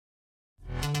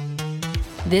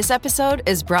This episode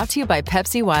is brought to you by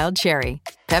Pepsi Wild Cherry.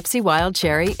 Pepsi Wild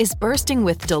Cherry is bursting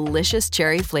with delicious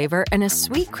cherry flavor and a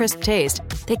sweet, crisp taste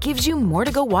that gives you more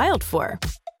to go wild for.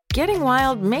 Getting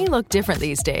wild may look different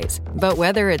these days, but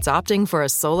whether it's opting for a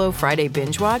solo Friday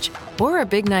binge watch or a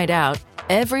big night out,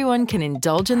 everyone can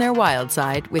indulge in their wild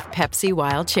side with Pepsi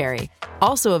Wild Cherry.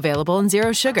 Also available in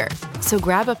Zero Sugar. So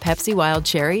grab a Pepsi Wild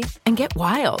Cherry and get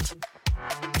wild.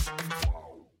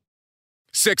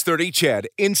 630 CHED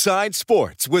Inside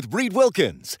Sports with Reed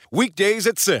Wilkins. Weekdays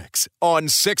at 6 on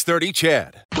 630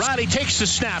 CHED. Riley takes the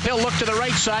snap. He'll look to the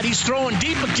right side. He's throwing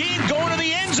deep. McKean going to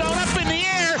the end zone. Up in the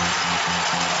air.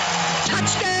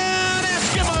 Touchdown,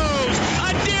 Eskimos!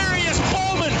 Adarius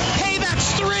Bowman. Hey,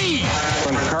 that's 3.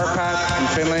 From Karpat in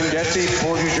Finland, Jesse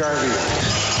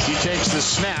Porter-Jarvi. He takes the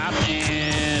snap,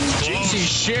 and J.C.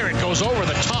 Sherritt goes over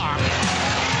the top.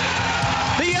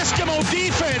 The Eskimo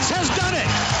defense has done it.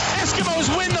 Eskimos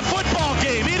win the football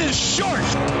game. It is short.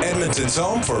 Edmonton's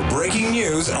home for breaking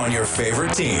news on your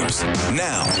favorite teams.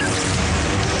 Now,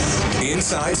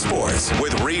 Inside Sports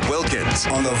with Reed Wilkins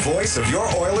on the voice of your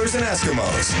Oilers and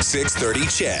Eskimos, 630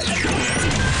 CHED.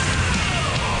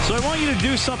 So I want you to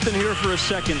do something here for a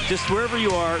second, just wherever you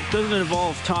are. It doesn't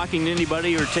involve talking to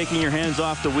anybody or taking your hands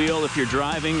off the wheel if you're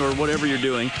driving or whatever you're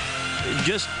doing.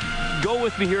 Just go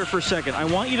with me here for a second. I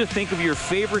want you to think of your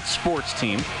favorite sports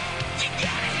team.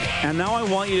 And now I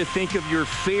want you to think of your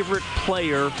favorite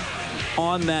player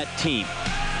on that team.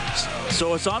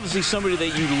 So it's obviously somebody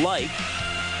that you like.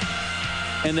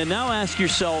 And then now ask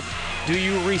yourself, do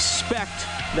you respect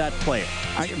that player?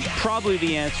 Probably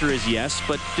the answer is yes,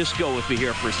 but just go with me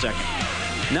here for a second.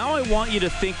 Now I want you to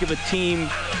think of a team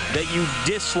that you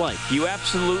dislike, you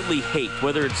absolutely hate,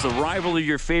 whether it's the rival of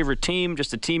your favorite team,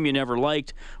 just a team you never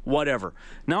liked, whatever.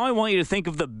 Now I want you to think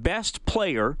of the best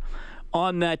player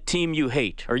on that team you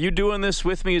hate. Are you doing this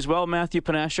with me as well, Matthew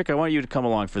Panashik? I want you to come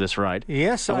along for this ride.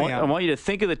 Yes, I am. I want you to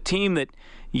think of the team that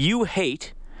you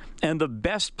hate and the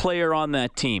best player on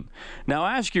that team. Now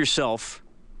ask yourself,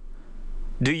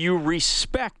 do you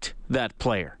respect that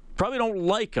player? Probably don't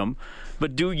like him,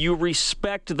 but do you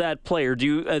respect that player? Do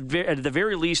you, at the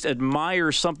very least,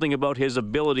 admire something about his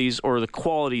abilities or the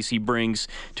qualities he brings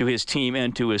to his team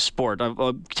and to his sport?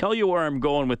 I'll tell you where I'm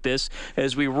going with this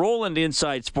as we roll into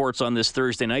Inside Sports on this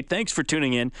Thursday night. Thanks for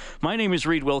tuning in. My name is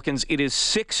Reed Wilkins. It is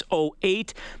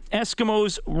 6:08.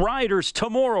 Eskimos Riders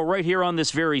tomorrow right here on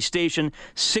this very station.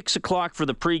 6 o'clock for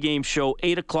the pregame show,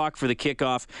 8 o'clock for the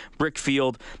kickoff,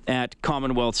 Brickfield at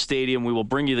Commonwealth Stadium. We will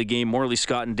bring you the game. Morley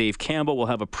Scott and Dave Campbell will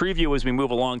have a preview as we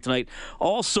move along tonight.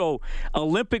 Also,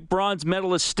 Olympic bronze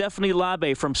medalist Stephanie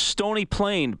Labe from Stony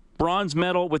Plain. Bronze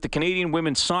medal with the Canadian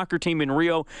women's soccer team in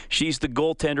Rio. She's the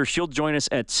goaltender. She'll join us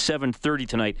at 7:30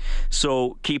 tonight,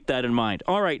 so keep that in mind.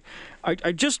 All right,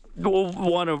 I just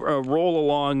want to roll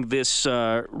along this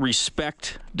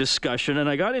respect discussion, and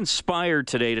I got inspired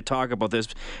today to talk about this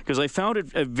because I found it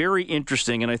very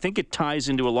interesting, and I think it ties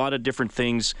into a lot of different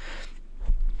things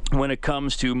when it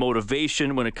comes to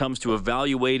motivation, when it comes to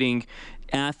evaluating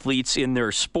athletes in their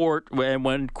sport, and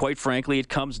when, quite frankly, it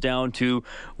comes down to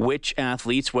which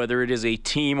athletes, whether it is a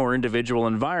team or individual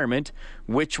environment,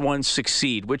 which ones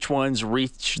succeed, which ones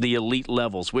reach the elite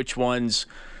levels, which ones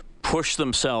push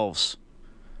themselves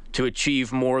to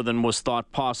achieve more than was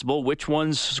thought possible, which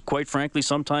ones, quite frankly,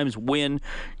 sometimes win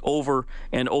over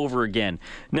and over again.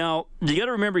 Now, you got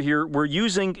to remember here, we're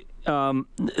using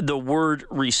the word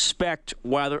respect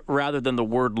rather than the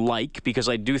word like, because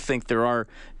I do think there are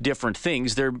different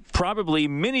things. There are probably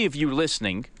many of you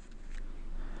listening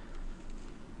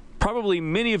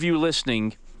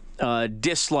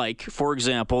dislike, for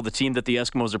example, the team that the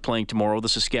Eskimos are playing tomorrow, the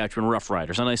Saskatchewan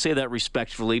Roughriders. And I say that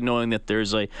respectfully, knowing that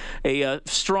there's a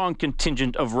strong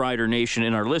contingent of Rider Nation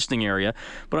in our listening area.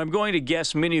 But I'm going to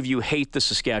guess many of you hate the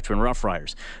Saskatchewan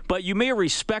Roughriders. But you may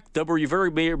respect them, or you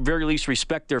very least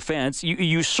respect their fans.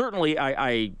 You certainly,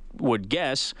 I would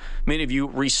guess, many of you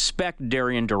respect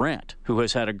Darian Durant, who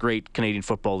has had a great Canadian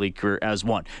Football League career as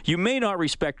one. You may not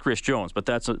respect Chris Jones, but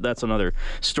that's another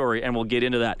story, and we'll get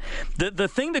into that. The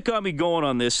thing that got me going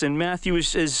on this, and Matthew,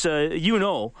 is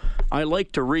I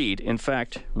like to read. In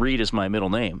fact, Reed is my middle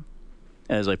name,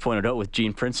 as I pointed out with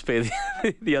Gene Principe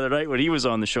the other night when he was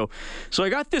on the show. So I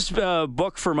got this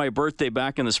book for my birthday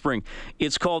back in the spring.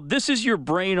 It's called This Is Your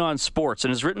Brain on Sports,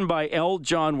 and it's written by L.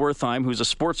 John Wertheim, who's a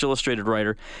Sports Illustrated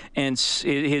writer, and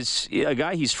a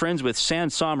guy he's friends with, San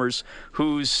Somers,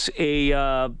 who's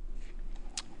a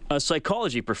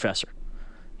psychology professor.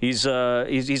 He's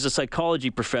a psychology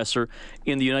professor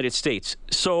in the United States.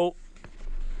 So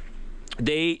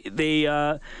they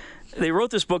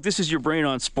wrote this book, This Is Your Brain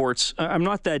on Sports. I'm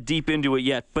not that deep into it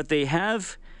yet, but they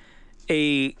have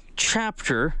a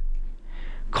chapter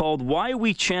called Why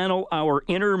We Channel Our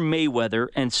Inner Mayweather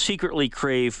and Secretly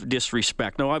Crave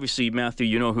Disrespect. Now, obviously, Matthew,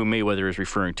 you know who Mayweather is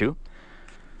referring to.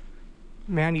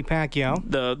 Manny Pacquiao.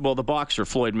 The boxer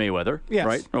Floyd Mayweather, yes.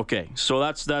 Right? Okay, so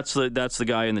that's the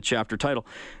guy in the chapter title.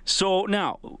 So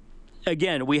now,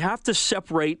 again, we have to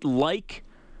separate like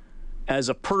as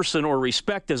a person or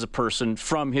respect as a person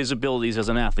from his abilities as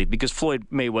an athlete, because Floyd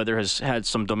Mayweather has had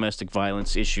some domestic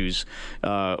violence issues,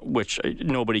 which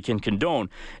nobody can condone.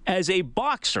 As a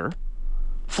boxer,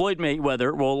 Floyd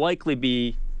Mayweather will likely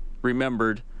be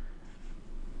remembered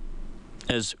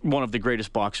as one of the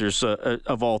greatest boxers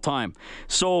of all time.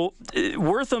 So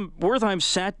Wertheim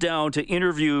sat down to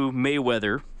interview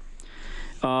Mayweather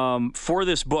for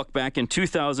this book back in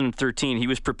 2013. He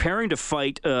was preparing to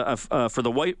fight for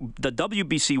the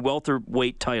WBC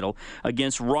welterweight title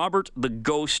against Robert the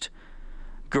Ghost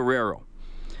Guerrero.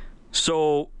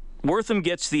 So Wertheim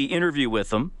gets the interview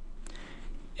with him,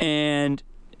 and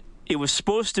it was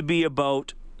supposed to be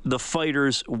about the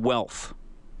fighter's wealth.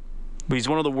 He's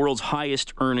one of the world's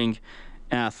highest earning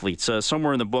athletes.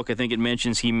 Somewhere in the book, I think it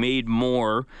mentions he made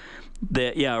more.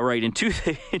 In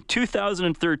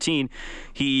 2013,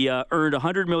 he earned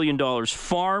 $100 million,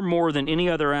 far more than any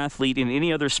other athlete in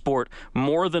any other sport,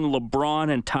 more than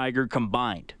LeBron and Tiger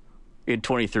combined in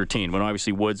 2013, when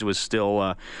obviously Woods was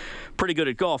still pretty good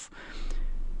at golf.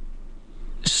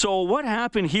 So what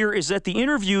happened here is that the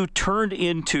interview turned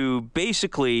into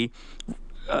basically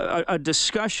a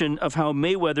discussion of how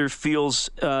Mayweather feels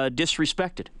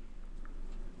disrespected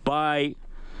by,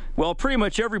 well, pretty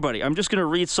much everybody. I'm just going to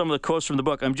read some of the quotes from the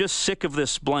book. I'm just sick of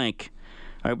this blank.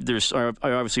 I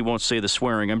obviously won't say the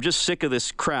swearing. I'm just sick of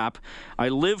this crap. I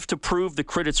live to prove the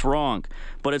critics wrong.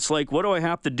 But it's like, what do I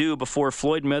have to do before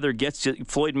Floyd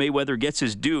Mayweather gets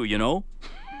his due, you know?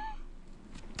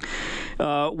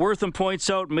 Wertheim points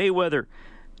out Mayweather,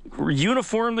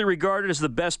 uniformly regarded as the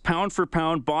best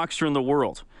pound-for-pound boxer in the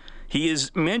world. He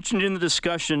is mentioned in the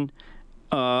discussion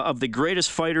of the greatest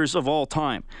fighters of all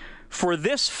time. For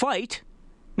this fight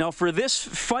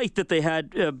that they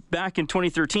had back in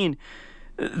 2013,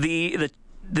 the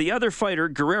other fighter,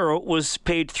 Guerrero, was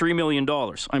paid $3 million.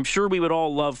 I'm sure we would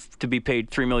all love to be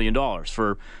paid $3 million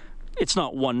for, it's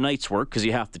not one night's work because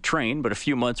you have to train, but a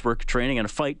few months' work of training and a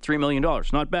fight, $3 million.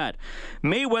 Not bad.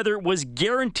 Mayweather was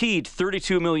guaranteed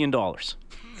 $32 million.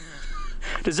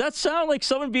 Does that sound like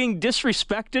someone being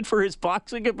disrespected for his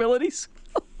boxing abilities?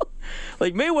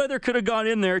 Like, Mayweather could have gone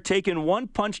in there, taken one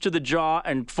punch to the jaw,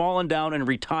 and fallen down and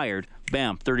retired.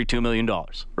 Bam, $32 million,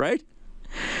 right?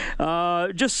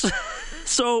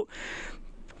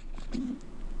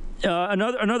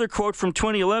 Another quote from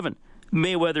 2011.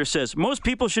 Mayweather says, most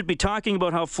people should be talking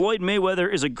about how Floyd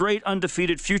Mayweather is a great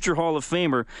undefeated future Hall of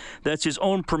Famer that's his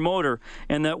own promoter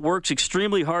and that works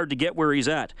extremely hard to get where he's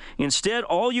at. Instead,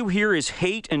 all you hear is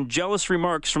hate and jealous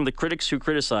remarks from the critics who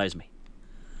criticize me.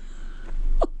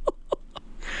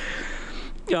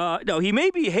 Now, he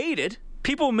may be hated.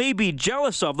 People may be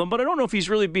jealous of them, but I don't know if he's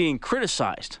really being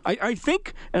criticized. I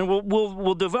think, and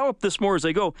we'll develop this more as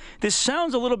I go, this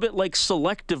sounds a little bit like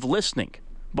selective listening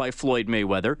by Floyd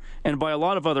Mayweather and by a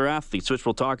lot of other athletes, which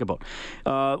we'll talk about.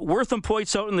 Wertheim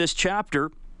points out in this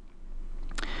chapter,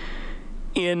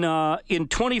 in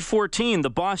 2014, the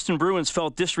Boston Bruins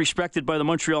felt disrespected by the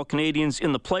Montreal Canadiens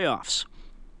in the playoffs.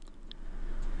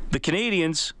 The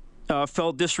Canadiens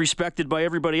felt disrespected by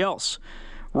everybody else.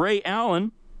 Ray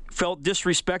Allen felt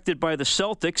disrespected by the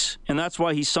Celtics, and that's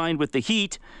why he signed with the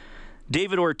Heat.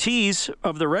 David Ortiz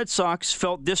of the Red Sox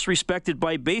felt disrespected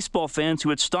by baseball fans who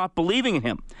had stopped believing in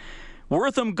him.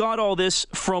 Wertheim got all this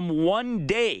from one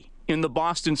day in the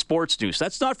Boston Sports News.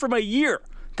 That's not from a year.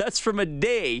 That's from a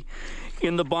day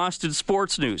in the Boston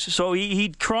Sports News. So he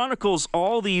chronicles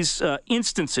all these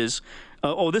instances.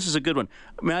 This is a good one.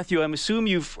 Matthew, I'm assuming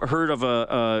you've heard of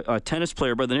a tennis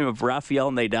player by the name of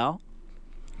Rafael Nadal?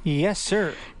 Yes,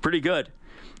 sir. Pretty good.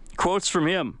 Quotes from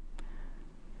him.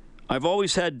 I've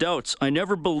always had doubts. I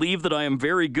never believed that I am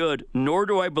very good, nor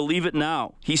do I believe it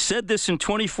now. He said this in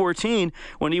 2014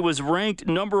 when he was ranked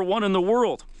number 1 in the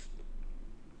world.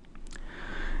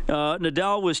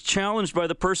 Nadal was challenged by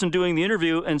the person doing the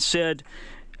interview and said,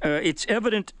 it's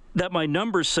evident that my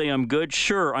numbers say I'm good.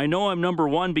 Sure, I know I'm number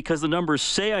 1 because the numbers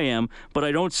say I am, but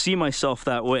I don't see myself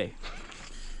that way.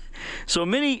 So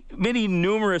many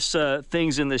numerous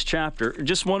things in this chapter.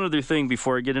 Just one other thing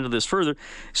before I get into this further.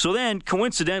 So then,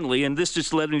 coincidentally, and this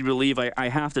just led me to believe I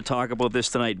have to talk about this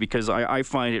tonight because I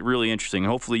find it really interesting.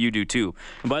 Hopefully you do too.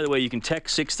 And by the way, you can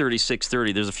text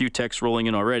 630-630. There's a few texts rolling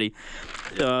in already.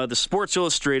 The Sports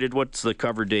Illustrated, what's the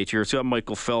cover date here? It's got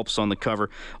Michael Phelps on the cover.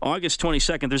 August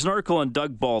 22nd. There's an article on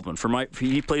Doug Baldwin.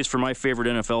 He plays for my favorite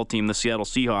NFL team, the Seattle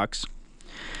Seahawks.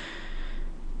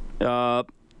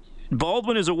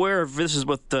 Baldwin is aware of, this is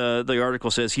what the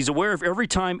article says, he's aware of every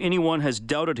time anyone has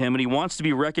doubted him, and he wants to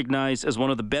be recognized as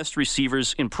one of the best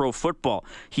receivers in pro football.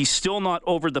 He's still not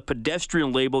over the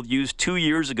pedestrian label used 2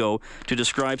 years ago to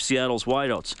describe Seattle's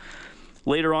wideouts.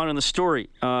 Later on in the story,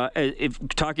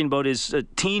 talking about his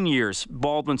teen years,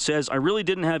 Baldwin says, I really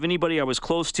didn't have anybody I was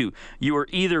close to. You were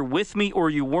either with me or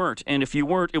you weren't, and if you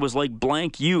weren't, it was like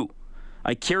blank you.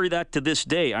 I carry that to this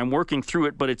day. I'm working through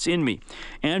it, but it's in me.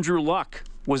 Andrew Luck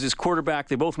was his quarterback.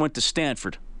 They both went to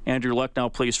Stanford. Andrew Luck now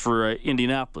plays for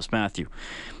Indianapolis, Matthew.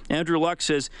 Andrew Luck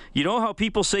says, you know how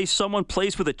people say someone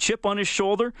plays with a chip on his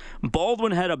shoulder?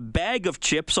 Baldwin had a bag of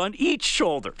chips on each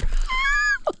shoulder.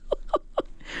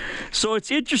 So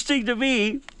it's interesting to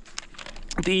me,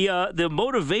 the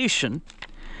motivation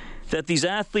that these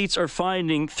athletes are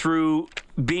finding through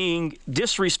being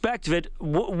disrespected,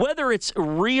 whether it's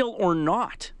real or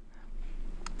not.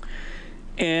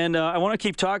 And I want to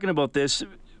keep talking about this,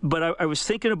 but I was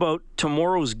thinking about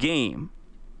tomorrow's game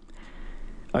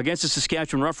against the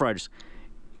Saskatchewan Roughriders.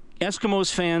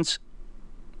 Eskimos fans,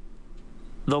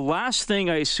 the last thing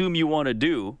I assume you want to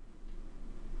do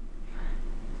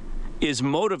is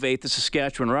motivate the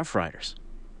Saskatchewan Roughriders.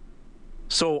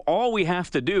 So all we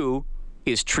have to do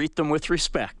is treat them with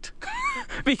respect.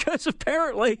 Because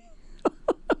apparently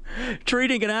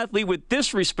treating an athlete with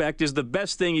disrespect is the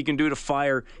best thing you can do to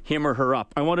fire him or her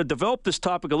up. I want to develop this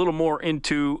topic a little more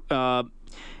into how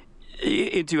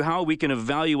we can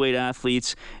evaluate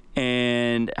athletes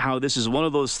and how this is one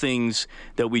of those things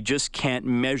that we just can't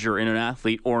measure in an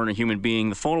athlete or in a human being.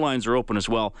 The phone lines are open as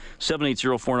well,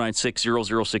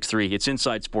 780-496-0063. It's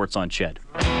Inside Sports on CHED.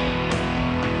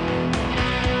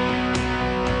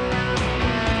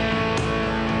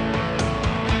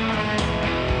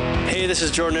 Hey, this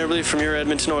is Jordan Eberle from your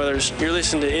Edmonton Oilers. You're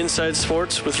listening to Inside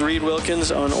Sports with Reed Wilkins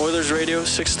on Oilers Radio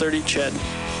 630 CHED.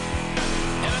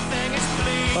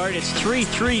 All right, it's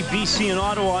 3-3 BC and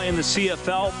Ottawa in the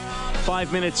CFL.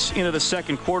 5 minutes into the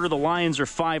second quarter, the Lions are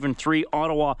 5-3,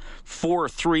 Ottawa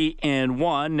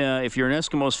 4-3-1. If you're an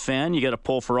Eskimos fan, you got to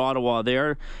pull for Ottawa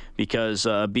there because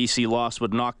BC loss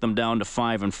would knock them down to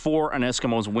 5-4. An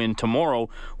Eskimos win tomorrow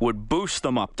would boost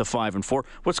them up to 5-4.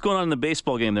 What's going on in the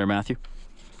baseball game there, Matthew?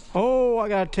 Oh, I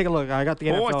got to take a look. I got the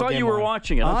NFL game. I thought you were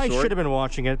watching it. I should have been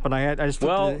watching it, but I just...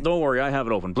 Well, don't worry. I have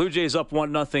it open. Blue Jays up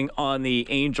 1-0 on the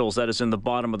Angels. That is in the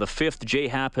bottom of the fifth. Jay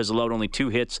Happ has allowed only 2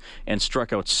 hits and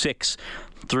struck out 6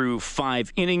 through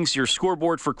 5 innings. Your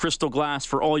scoreboard for Crystal Glass.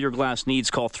 For all your glass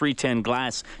needs, call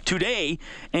 310-GLASS today.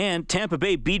 And Tampa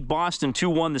Bay beat Boston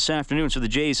 2-1 this afternoon. So the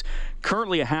Jays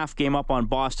currently a half game up on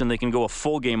Boston. They can go a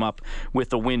full game up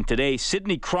with a win today.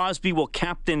 Sidney Crosby will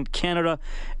captain Canada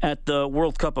at the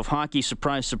World Cup of Hockey.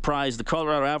 Surprise, surprise. The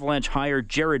Colorado Avalanche hired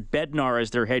Jared Bednar as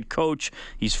their head coach.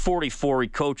 He's 44. He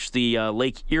coached the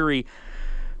Lake Erie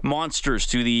Monsters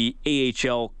to the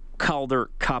AHL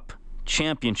Calder Cup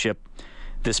Championship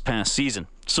this past season.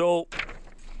 So,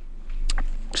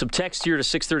 some text here to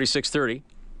 630-630.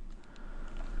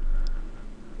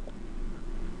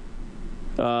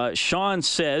 Sean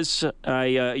says,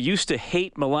 I used to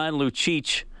hate Milan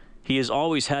Lucic. He has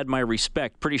always had my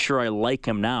respect. Pretty sure I like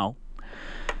him now.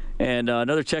 And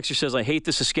another texter says, I hate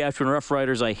the Saskatchewan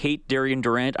Roughriders. I hate Darian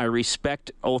Durant. I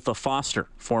respect Otha Foster,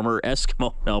 former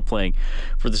Eskimo, now playing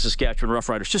for the Saskatchewan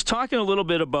Roughriders. Just talking a little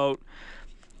bit about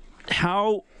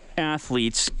how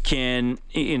athletes can,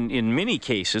 in many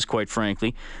cases, quite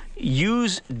frankly,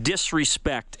 use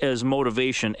disrespect as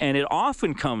motivation. And it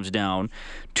often comes down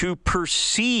to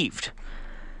perceived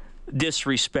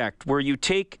disrespect, where you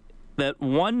take that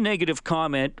one negative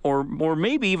comment, or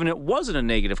maybe even it wasn't a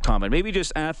negative comment. Maybe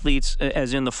just athletes,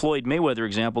 as in the Floyd Mayweather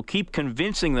example, keep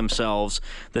convincing themselves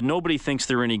that nobody thinks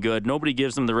they're any good, nobody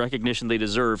gives them the recognition they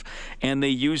deserve, and they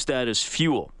use that as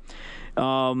fuel.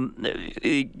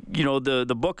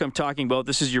 The book I'm talking about,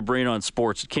 This Is Your Brain on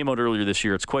Sports, it came out earlier this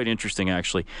year. It's quite interesting,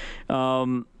 actually.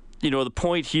 The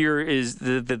point here is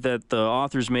that the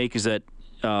authors make is that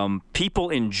people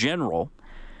in general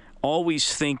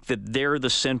always think that they're the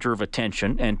center of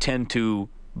attention and tend to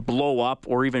blow up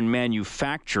or even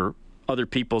manufacture other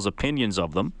people's opinions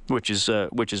of them, which is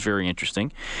very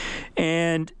interesting.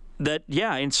 And that,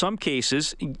 in some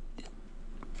cases,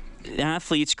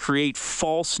 athletes create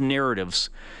false narratives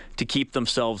to keep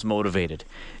themselves motivated.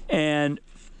 And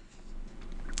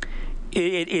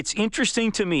it's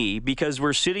interesting to me because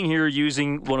we're sitting here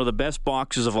using one of the best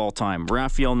boxers of all time.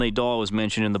 Rafael Nadal was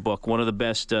mentioned in the book, one of the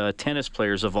best tennis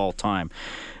players of all time.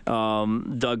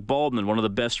 Doug Baldwin, one of the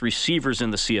best receivers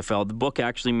in the CFL. The book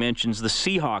actually mentions the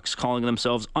Seahawks calling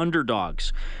themselves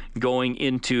underdogs going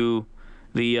into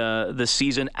the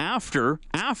season after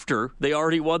they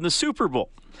already won the Super Bowl.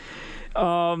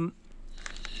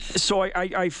 So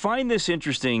I find this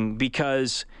interesting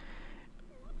because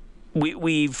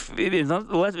we've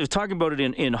talking about it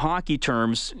in hockey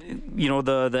terms. You know,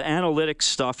 the analytics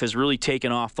stuff has really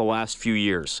taken off the last few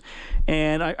years,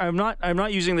 and I'm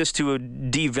not using this to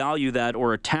devalue that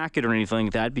or attack it or anything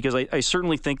like that, because I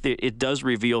certainly think that it does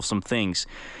reveal some things.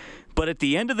 But at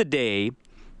the end of the day,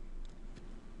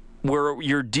 where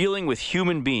you're dealing with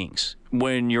human beings.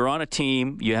 When you're on a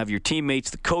team, you have your teammates,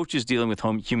 the coaches dealing with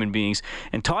human beings,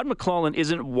 and Todd McLellan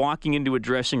isn't walking into a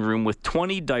dressing room with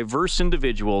 20 diverse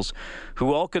individuals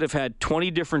who all could have had 20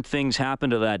 different things happen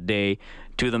to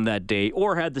them that day,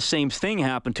 or had the same thing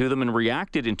happen to them and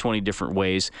reacted in 20 different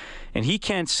ways, and he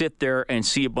can't sit there and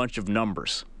see a bunch of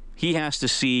numbers. He has to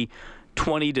see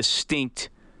 20 distinct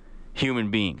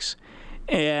human beings.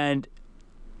 And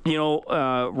you know,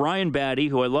 Ryan Batty,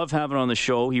 who I love having on the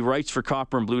show, he writes for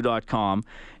copperandblue.com,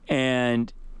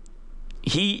 and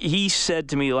he said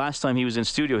to me last time he was in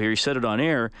studio here, he said it on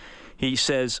air, he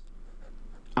says,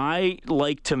 I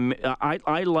like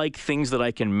things that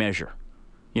I can measure.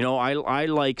 You know, I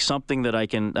like something that I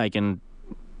can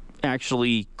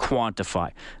actually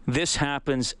quantify. This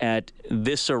happens at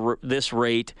this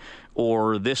rate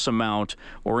or this amount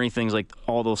or anything like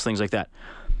all those things like that.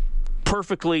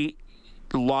 Perfectly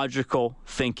logical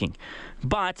thinking.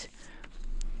 But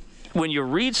when you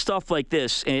read stuff like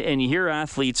this and you hear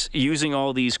athletes using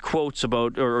all these quotes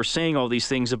about or saying all these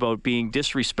things about being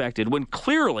disrespected, when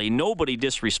clearly nobody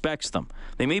disrespects them.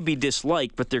 They may be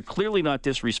disliked, but they're clearly not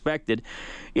disrespected.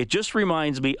 It just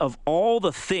reminds me of all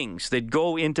the things that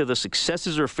go into the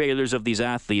successes or failures of these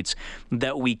athletes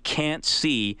that we can't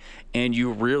see and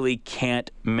you really can't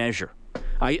measure.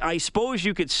 I suppose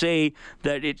you could say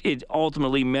that it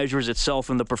ultimately measures itself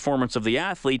in the performance of the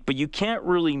athlete, but you can't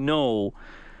really know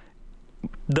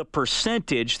the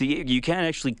percentage. You can't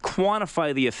actually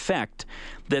quantify the effect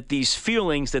that these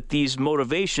feelings, that these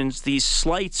motivations, these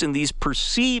slights and these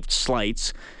perceived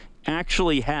slights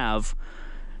actually have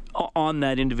on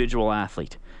that individual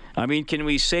athlete. I mean, can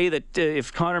we say that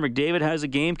if Connor McDavid has a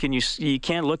game, you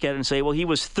can't look at it and say, well, he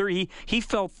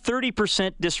felt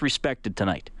 30% disrespected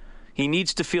tonight. He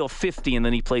needs to feel 50 and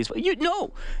then he plays.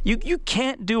 You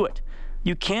can't do it.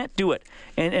 You can't do it.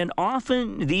 And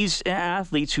often these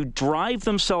athletes who drive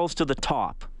themselves to the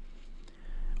top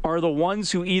are the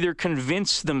ones who either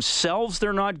convince themselves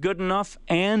they're not good enough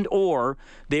and or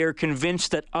they are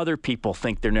convinced that other people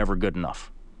think they're never good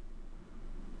enough.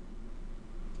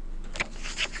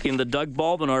 In the Doug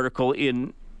Baldwin article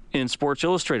in Sports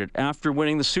Illustrated, after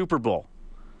winning the Super Bowl,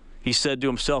 he said to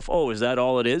himself, oh, is that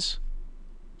all it is?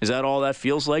 Is that all that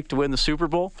feels like to win the Super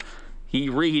Bowl?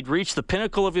 He'd reached the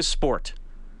pinnacle of his sport,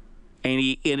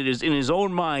 and in his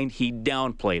own mind, he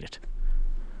downplayed it.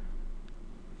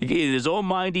 In his own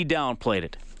mind, he downplayed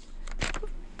it.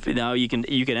 Now you can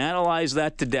analyze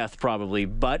that to death probably,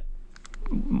 but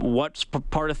what's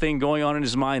part of thing going on in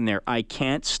his mind there? I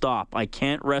can't stop. I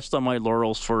can't rest on my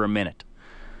laurels for a minute.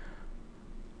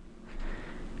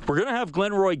 We're going to have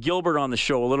Glenroy Gilbert on the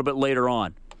show a little bit later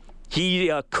on.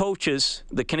 He coaches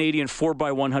the Canadian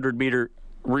 4x100 meter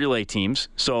relay teams,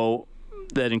 so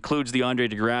that includes the Andre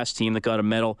DeGrasse team that got a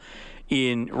medal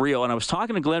in Rio. And I was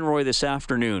talking to Glenroy this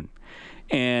afternoon,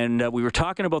 and we were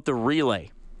talking about the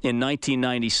relay in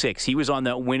 1996. He was on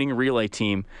that winning relay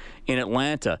team in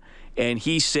Atlanta, and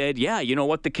he said, yeah, you know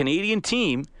what, the Canadian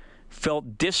team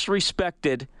felt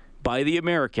disrespected by the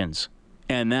Americans,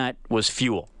 and that was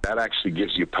fuel. That actually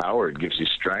gives you power. It gives you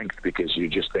strength because you're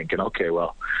just thinking, okay,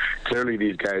 well, clearly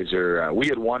these guys are... we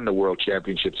had won the World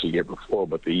Championships the year before,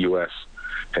 but the U.S.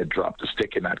 had dropped a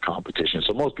stick in that competition.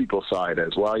 So most people saw it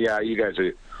as, well, yeah, you guys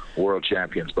are world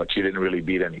champions, but you didn't really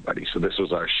beat anybody. So this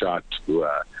was our shot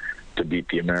to beat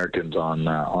the Americans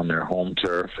on their home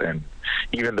turf. And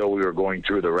even though we were going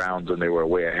through the rounds and they were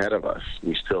way ahead of us,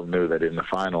 we still knew that in the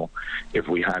final, if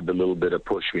we had the little bit of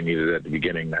push we needed at the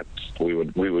beginning, that we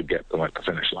would get them at the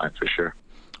finish line for sure.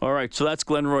 All right, so that's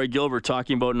Glenroy Gilbert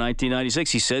talking about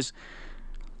 1996. He says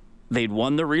they'd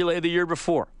won the relay the year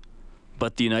before,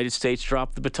 but the United States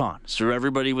dropped the baton. So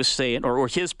everybody was saying, or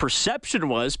his perception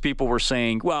was, people were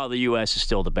saying, well, the U.S. is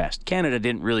still the best. Canada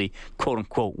didn't really,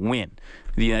 quote-unquote, win.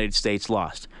 The United States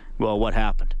lost. Well, what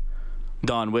happened?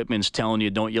 Don Whitman's telling you,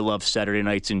 don't you love Saturday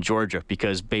nights in Georgia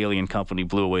because Bailey and company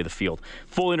blew away the field.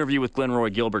 Full interview with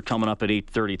Glenroy Gilbert coming up at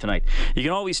 8:30 tonight. You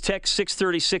can always text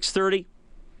 630-630.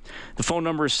 The phone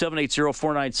number is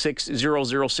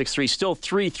 780-496-0063. Still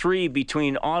 3-3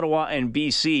 between Ottawa and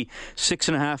BC.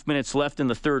 6.5 minutes left in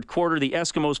the third quarter. The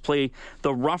Eskimos play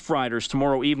the Rough Riders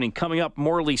tomorrow evening. Coming up,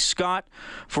 Morley Scott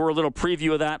for a little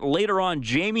preview of that. Later on,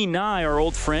 Jamie Nye, our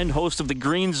old friend, host of the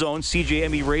Green Zone,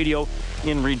 CJME Radio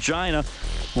in Regina.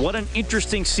 What an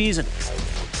interesting season,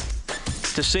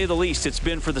 to say the least, it's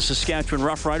been for the Saskatchewan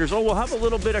Roughriders. Oh, we'll have a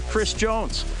little bit of Chris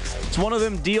Jones. It's one of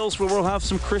them deals where we'll have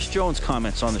some Chris Jones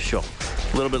comments on the show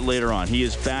a little bit later on. He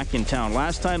is back in town.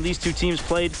 Last time these two teams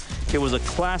played, it was a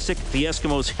classic. The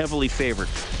Eskimos heavily favored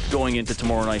going into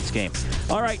tomorrow night's game.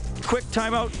 All right, quick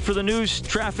timeout for the news,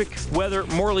 traffic, weather.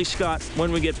 Morley Scott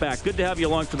when we get back. Good to have you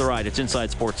along for the ride. It's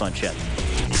Inside Sports on Chet.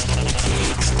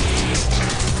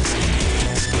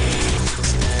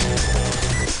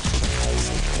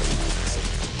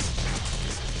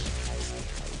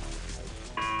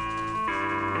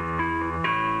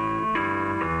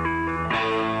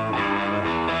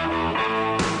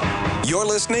 You're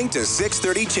listening to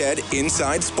 630 CHED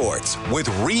Inside Sports with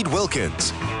Reed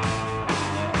Wilkins.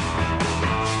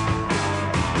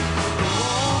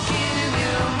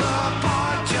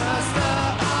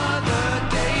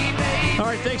 All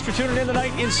right, thanks for tuning in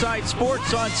tonight. Inside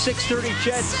Sports on 630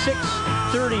 CHED,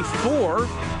 634.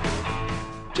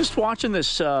 Just watching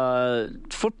this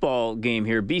football game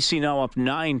here. BC now up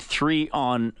 9-3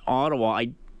 on Ottawa.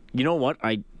 You know what?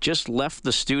 I just left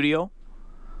the studio.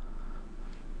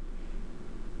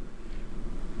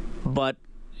 But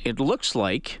it looks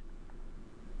like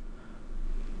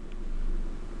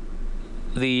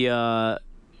the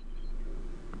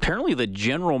apparently the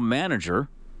general manager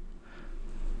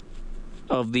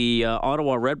of the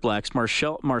Ottawa Redblacks,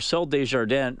 Marcel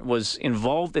Desjardins, was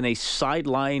involved in a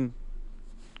sideline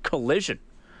collision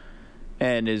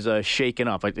and is shaken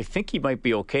up. I think he might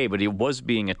be okay, but he was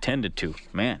being attended to.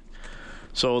 Man.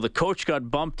 So the coach got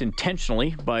bumped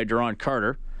intentionally by Duron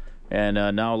Carter. And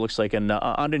now it looks like an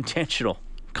unintentional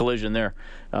collision there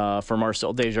for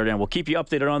Marcel Desjardins. We'll keep you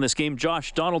updated on this game.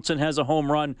 Josh Donaldson has a home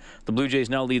run. The Blue Jays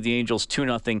now lead the Angels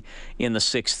 2-0 in the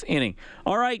sixth inning.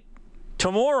 All right,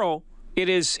 tomorrow it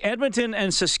is Edmonton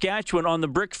and Saskatchewan on the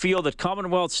brick field at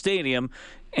Commonwealth Stadium.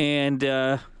 And,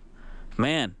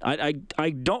 man,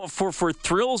 I don't, for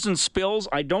thrills and spills,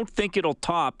 I don't think it'll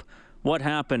top what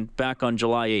happened back on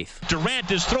July 8th.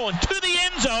 Durant is throwing to the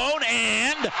end zone,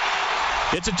 and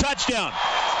it's a touchdown.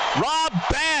 Rob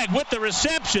Bagg with the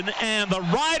reception, and the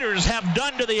Riders have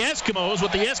done to the Eskimos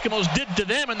what the Eskimos did to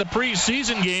them in the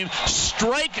preseason game.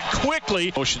 Strike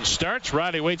quickly. Motion starts.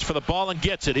 Riley waits for the ball and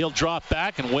gets it. He'll drop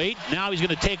back and wait. Now he's going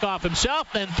to take off himself,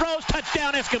 then throws.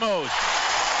 Touchdown Eskimos.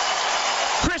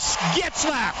 Chris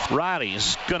Getzlaff.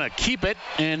 Riley's going to keep it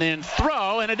and then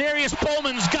throw, and Adarius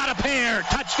Bowman's got a pair.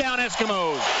 Touchdown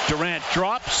Eskimos. Durant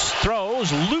drops,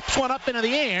 throws, loops one up into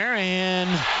the air, and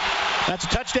that's a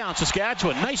touchdown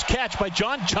Saskatchewan. Nice catch by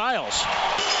John Childs.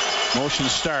 Motion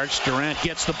starts. Durant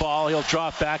gets the ball. He'll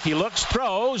drop back. He looks,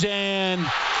 throws, and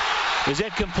is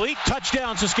it complete?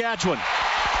 Touchdown Saskatchewan.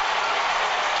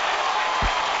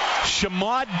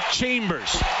 Shamad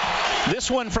Chambers.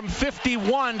 This one from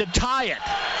 51 to tie it.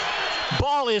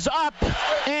 Ball is up,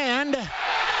 and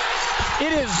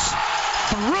it is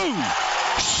through.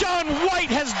 Sean White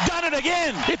has done it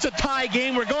again. It's a tie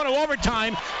game. We're going to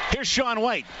overtime. Here's Sean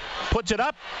White. Puts it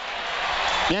up,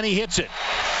 and he hits it.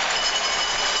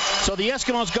 So the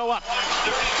Eskimos go up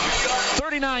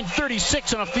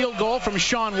 39-36 on a field goal from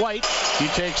Sean White. He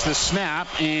takes the snap,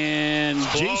 and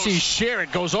J.C.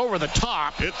 Sherritt goes over the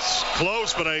top. It's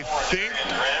close, but I think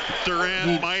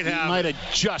Durant might have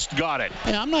just got it.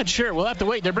 Yeah, I'm not sure. We'll have to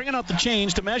wait. They're bringing out the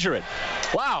chains to measure it.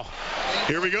 Wow.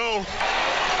 Here we go.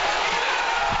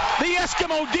 The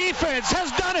Eskimo defense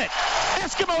has done it.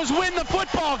 Eskimos win the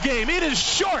football game. It is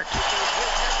short.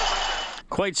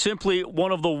 Quite simply,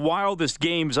 one of the wildest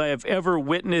games I have ever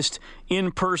witnessed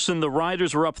in person. The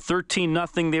Riders were up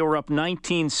 13-0. They were up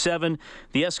 19-7.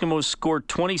 The Eskimos scored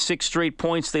 26 straight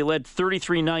points. They led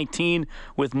 33-19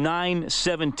 with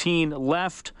 9:17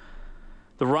 left.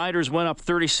 The Riders went up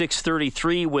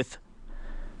 36-33 with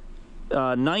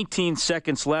 19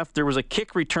 seconds left. There was a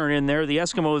kick return in there. The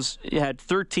Eskimos had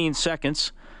 13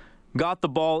 seconds. Got the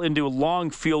ball into a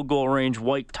long field goal range.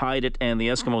 White tied it, and the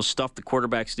Eskimos stuffed the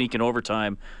quarterback sneak in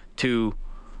overtime to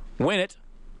win it.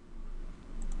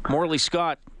 Morley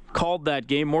Scott called that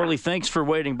game. Morley, thanks for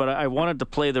waiting, but I wanted to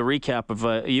play the recap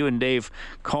of you and Dave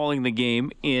calling the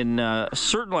game in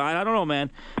certainly, I don't know,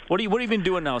 man. What have you been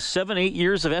doing now? 7-8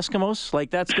 years of Eskimos? Like,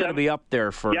 that's going to be up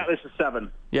there for... Yeah, this is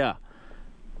 7. Yeah.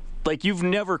 Like, you've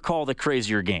never called a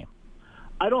crazier game.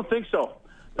 I don't think so.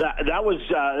 That was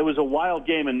it was a wild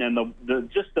game, and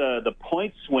the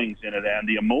point swings in it and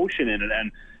the emotion in it,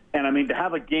 and I mean, to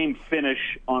have a game finish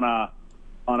on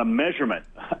a measurement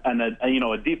and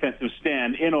a defensive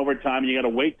stand in overtime, you got to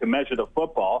wait to measure the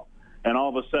football, and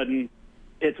all of a sudden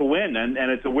it's a win, and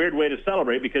it's a weird way to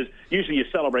celebrate, because usually you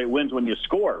celebrate wins when you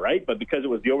score, right? But because it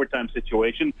was the overtime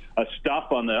situation, a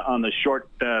stuff on the short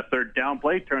third down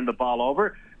play turned the ball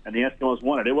over, and the Eskimos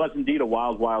won it. It was indeed a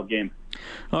wild, wild game.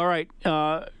 All right,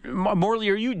 Morley,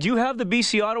 do you have the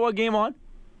BC Ottawa game on?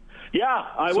 Yeah,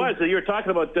 I was. You were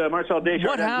talking about Marcel Desjardins.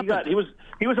 What happened?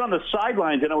 He was on the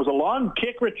sidelines, and it was a long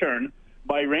kick return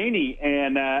by Rainey,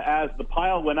 and as the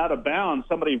pile went out of bounds,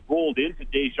 somebody rolled into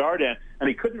Desjardins, and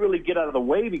he couldn't really get out of the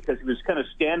way because he was kind of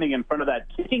standing in front of that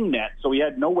kicking net, so he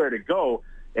had nowhere to go,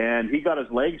 and he got his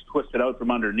legs twisted out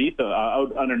from underneath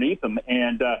him,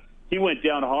 and he went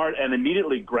down hard and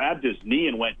immediately grabbed his knee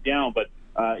and went down, but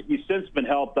he's since been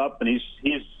helped up, and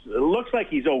it looks like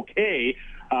he's okay.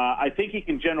 I think he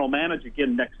can general manage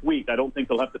again next week. I don't think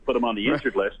they'll have to put him on the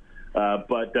injured list.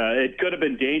 But it could have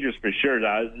been dangerous for sure.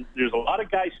 There's a lot of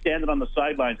guys standing on the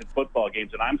sidelines at football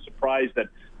games, and I'm surprised that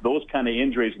those kind of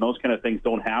injuries and those kind of things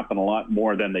don't happen a lot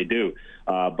more than they do.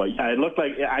 But yeah,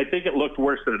 I think it looked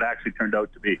worse than it actually turned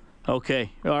out to be.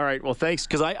 Okay. All right. Well, thanks,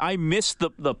 because I missed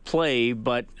the play,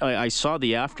 but I saw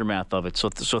the aftermath of it. So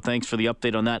thanks for the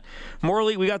update on that.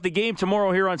 Morley, we got the game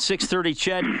tomorrow here on 6:30,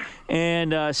 Ched,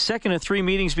 and second of 3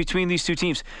 meetings between these two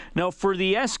teams. Now, for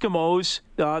the Eskimos,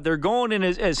 they're going in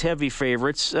as heavy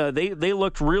favorites. They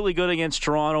looked really good against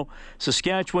Toronto.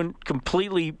 Saskatchewan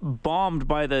completely bombed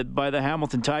by the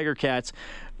Hamilton Tiger Cats.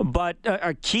 But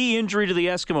a key injury to the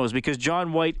Eskimos because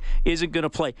John White isn't going to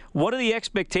play. What are the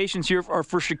expectations here are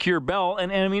for Shakir Bell?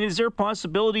 And I mean, is there a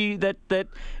possibility that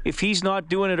if he's not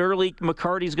doing it early,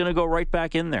 McCarty's going to go right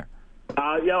back in there?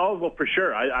 Well, for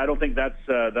sure. I don't think that's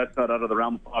not out of the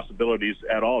realm of possibilities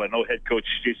at all. I know head coach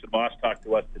Jason Moss talked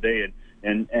to us today,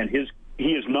 and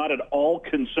he is not at all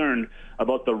concerned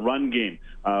about the run game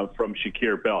from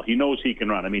Shakir Bell. He knows he can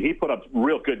run. I mean, he put up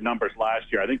real good numbers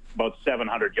last year. I think about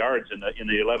 700 yards in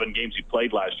the 11 games he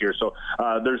played last year. So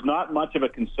there's not much of a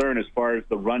concern as far as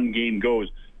the run game goes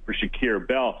for Shakir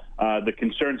Bell. The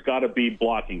concern's got to be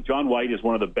blocking. John White is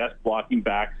one of the best blocking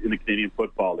backs in the Canadian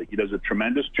Football League. He does a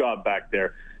tremendous job back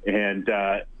there, and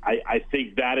I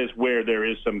think that is where there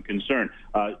is some concern.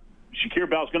 Shakir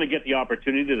Bell's going to get the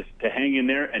opportunity to hang in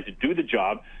there and to do the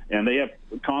job, and they have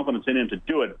confidence in him to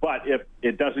do it. But if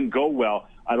it doesn't go well,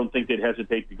 I don't think they'd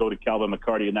hesitate to go to Calvin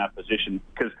McCarty in that position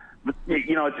because,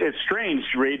 it's strange,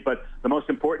 Reed, but the most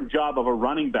important job of a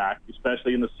running back,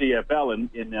 especially in the CFL,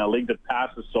 in a league that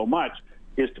passes so much,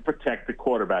 is to protect the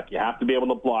quarterback. You have to be able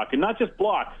to block, and not just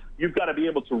block. You've got to be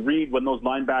able to read when those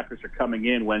linebackers are coming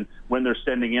in, when they're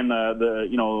sending in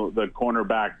the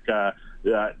cornerback to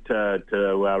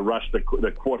rush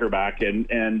the quarterback,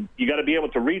 and you got to be able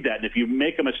to read that. And if you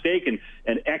make a mistake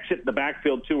and exit the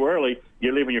backfield too early,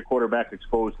 you're leaving your quarterback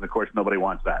exposed, and of course nobody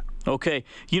wants that. Okay.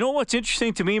 You know what's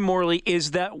interesting to me, Morley,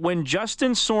 is that when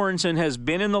Justin Sorensen has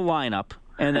been in the lineup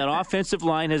and that offensive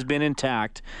line has been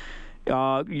intact,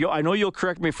 I know you'll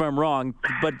correct me if I'm wrong,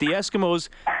 but the Eskimos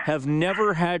have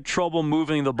never had trouble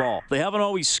moving the ball. They haven't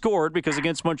always scored because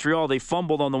against Montreal they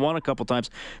fumbled on the one a couple times,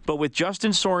 but with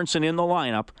Justin Sorensen in the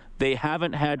lineup, they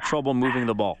haven't had trouble moving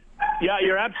the ball. Yeah,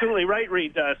 you're absolutely right,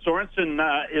 Reed. Sorensen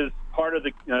is part of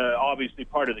obviously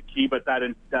part of the key, but that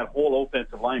whole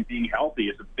offensive line being healthy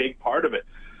is a big part of it.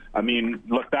 I mean,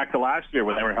 look back to last year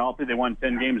when they were healthy, they won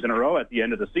 10 games in a row at the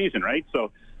end of the season, right?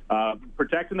 So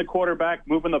protecting the quarterback,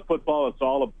 moving the football, it's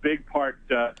all a big part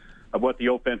of what the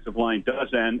offensive line does.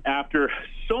 And after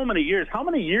so many years, how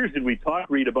many years did we talk,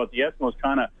 Reed, about the Eskimos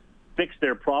kind of fix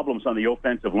their problems on the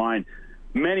offensive line?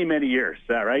 Many, many years,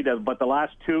 right? But the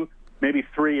last 2, maybe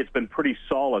 3, it's been pretty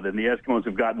solid. And the Eskimos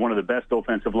have got one of the best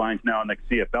offensive lines now in the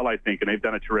CFL, I think, and they've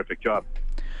done a terrific job.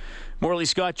 Morley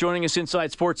Scott joining us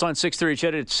inside sports on 6:30.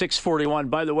 Chet at 6:41.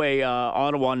 By the way,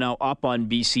 Ottawa now up on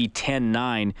BC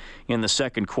 10-9 in the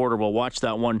second quarter. We'll watch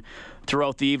that one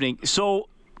throughout the evening. So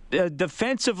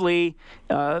defensively,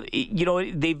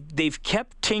 they've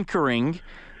kept tinkering,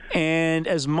 and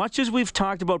as much as we've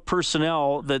talked about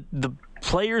personnel, the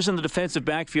players in the defensive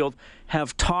backfield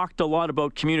have talked a lot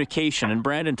about communication, and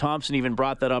Brandon Thompson even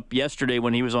brought that up yesterday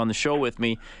when he was on the show with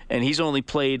me, and he's only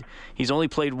played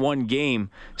one game.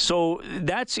 So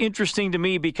that's interesting to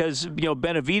me because,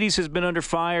 Benavides has been under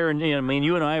fire, and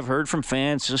you and I have heard from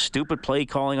fans, just stupid play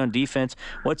calling on defense.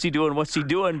 What's he doing?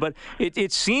 But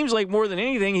it seems like more than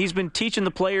anything, he's been teaching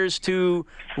the players to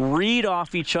read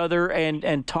off each other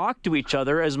and talk to each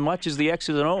other as much as the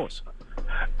X's and O's.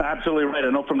 Absolutely right. I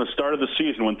know from the start of the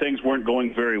season when things weren't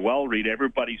going very well, Reed,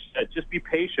 everybody said just be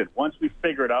patient. Once we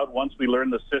figure it out, once we learn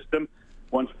the system,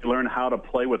 once we learn how to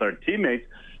play with our teammates,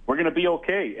 we're going to be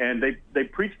okay. And they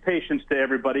preached patience to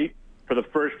everybody for the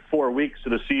first 4 weeks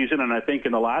of the season, and I think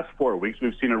in the last 4 weeks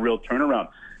we've seen a real turnaround.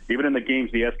 Even in the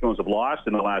games the Eskimos have lost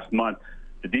in the last month,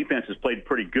 the defense has played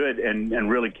pretty good and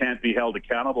really can't be held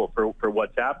accountable for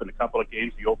what's happened. A couple of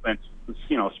games, the offense,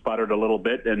 sputtered a little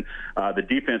bit, and the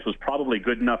defense was probably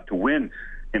good enough to win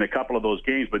in a couple of those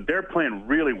games. But they're playing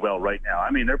really well right now. I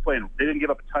mean, they didn't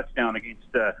give up a touchdown against,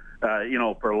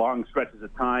 for long stretches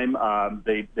of time.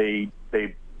 They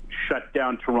shut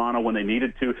down Toronto when they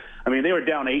needed to. I mean, they were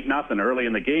down 8-0 early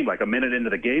in the game, like a minute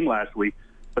into the game last week.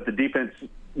 But the defense,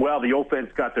 the offense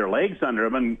got their legs under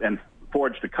them and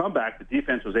forged a comeback. The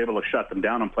defense was able to shut them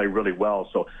down and play really well.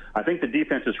 So I think the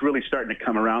defense is really starting to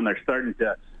come around.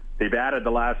 They've added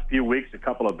the last few weeks a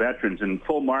couple of veterans, and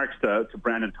full marks to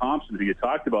Brandon Thompson, who you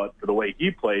talked about for the way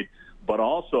he played, but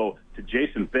also to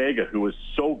Jason Vega, who was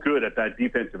so good at that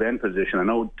defensive end position. I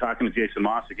know talking to Jason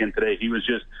Moss again today, he was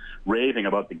just raving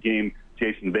about the game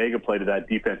Jason Vega played at that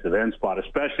defensive end spot,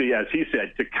 especially, as he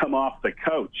said, to come off the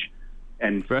couch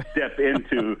and step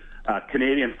into a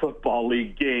Canadian Football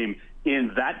League game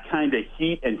in that kind of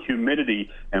heat and humidity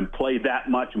and play that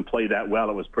much and play that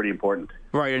well. It was pretty important.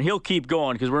 Right, and he'll keep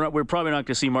going because we're probably not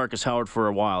going to see Marcus Howard for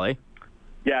a while, eh?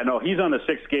 Yeah, no, he's on the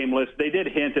 6-game list. They did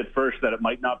hint at first that it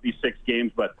might not be 6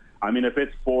 games, but I mean, if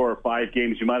it's 4 or 5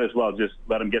 games, you might as well just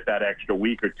let him get that extra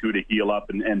week or 2 to heal up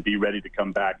and be ready to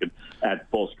come back and at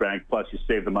full strength. Plus, you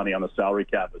save the money on the salary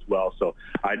cap as well. So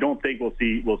I don't think we'll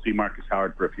see Marcus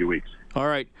Howard for a few weeks. All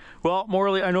right. Well,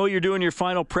 Morley, I know you're doing your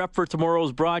final prep for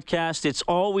tomorrow's broadcast. It's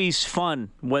always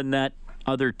fun when that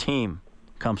other team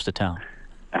comes to town.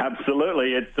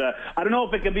 Absolutely. It's I don't know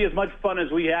if it can be as much fun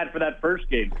as we had for that first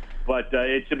game, but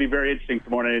it should be very interesting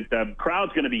tomorrow night. The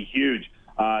crowd's going to be huge.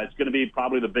 It's going to be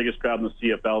probably the biggest crowd in the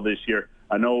CFL this year.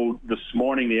 I know this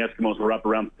morning the Eskimos were up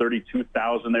around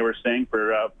 32,000, they were saying,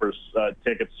 for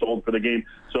tickets sold for the game.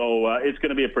 So it's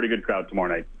going to be a pretty good crowd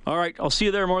tomorrow night. All right. I'll see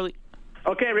you there, Morley.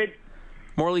 Okay, Reed.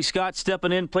 Morley Scott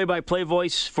stepping in, play-by-play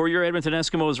voice for your Edmonton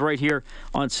Eskimos right here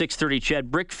on 630 CHED.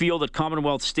 Brick Field at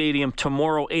Commonwealth Stadium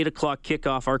tomorrow, 8 o'clock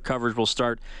kickoff. Our coverage will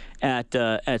start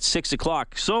at 6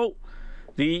 o'clock. So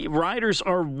the Riders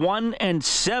are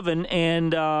 1-7,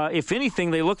 and if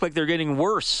anything, they look like they're getting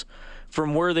worse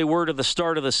from where they were to the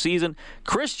start of the season.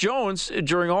 Chris Jones,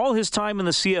 during all his time in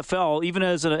the CFL, even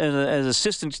as an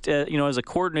assistant, as a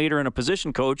coordinator and a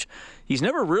position coach, he's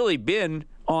never really been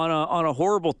on a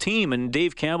horrible team. And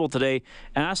Dave Campbell today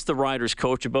asked the Riders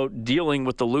coach about dealing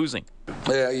with the losing.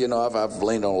 Yeah, I've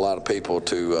leaned on a lot of people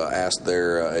to ask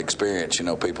their experience.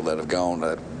 People that have gone,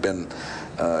 that have been,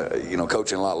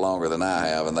 coaching a lot longer than I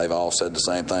have, and they've all said the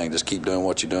same thing. Just keep doing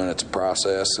what you're doing. It's a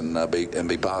process, and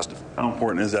be positive. How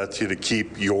important is that to you to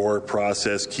keep your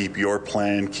process, keep your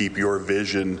plan, keep your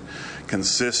vision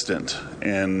consistent,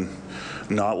 and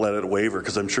not let it waver?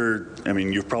 Because I'm sure,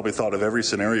 you've probably thought of every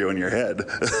scenario in your head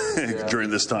during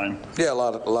this time. Yeah, a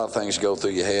lot of things go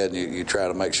through your head, and you try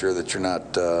to make sure that you're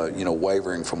not,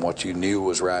 wavering from what you knew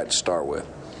was right to start with.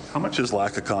 How much is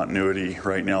lack of continuity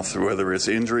right now, through whether it's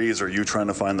injuries or you trying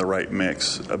to find the right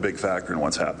mix, a big factor in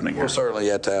what's happening here? Well, certainly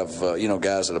you have to have,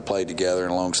 guys that have played together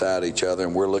and alongside each other,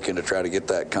 and we're looking to try to get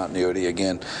that continuity.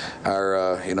 Again,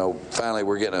 finally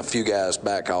we're getting a few guys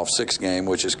back off 6 game,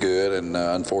 which is good, and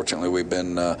unfortunately we've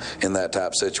been in that type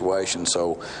of situation.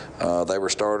 So they were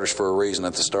starters for a reason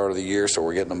at the start of the year, so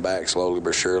we're getting them back slowly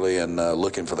but surely and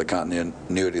looking for the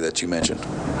continuity that you mentioned.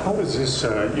 How does this,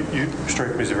 you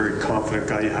strike me as a very confident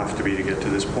guy. You have to be to get to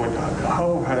this point.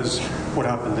 How has what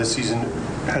happened this season,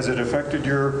 has it affected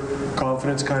your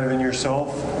confidence kind of in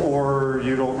yourself, or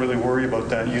you don't really worry about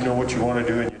that? You know what you want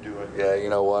to do and you do it? Yeah, you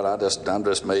know what, I'm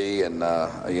just me, and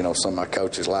some of my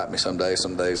coaches like me some days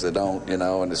they don't,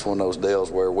 and it's one of those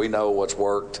deals where we know what's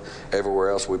worked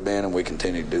everywhere else we've been, and we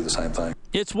continue to do the same thing.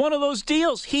 It's one of those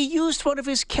deals. He used one of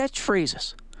his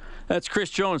catchphrases. That's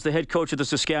Chris Jones, the head coach of the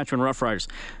Saskatchewan Roughriders.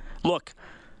 Look,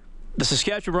 The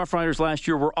Saskatchewan Roughriders last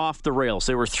year were off the rails.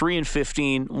 They were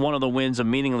 3-15, one of the wins, a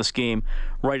meaningless game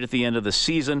right at the end of the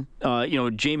season.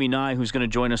 Jamie Nye, who's going to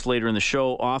join us later in the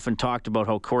show, often talked about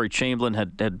how Corey Chamberlain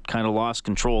had kind of lost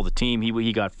control of the team.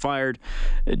 He got fired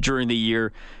during the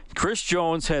year. Chris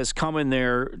Jones has come in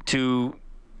there to,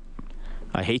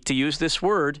 I hate to use this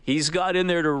word, he's got in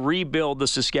there to rebuild the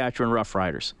Saskatchewan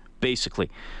Roughriders,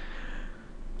 basically.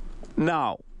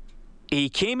 Now, he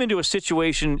came into a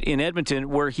situation in Edmonton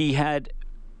where he had,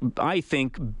 I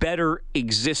think, better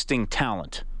existing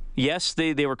talent. Yes,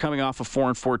 they were coming off a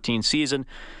 4-14 season.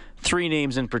 3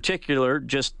 names in particular,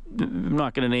 I'm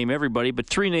not going to name everybody, but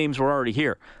 3 names were already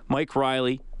here. Mike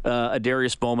Riley,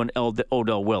 Adarius Bowman,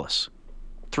 Odell Willis.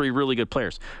 3 really good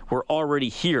players were already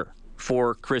here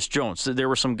for Chris Jones. There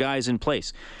were some guys in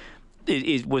place.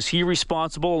 Was he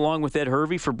responsible, along with Ed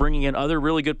Hervey, for bringing in other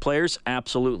really good players?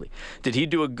 Absolutely. Did he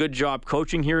do a good job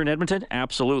coaching here in Edmonton?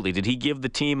 Absolutely. Did he give the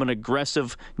team an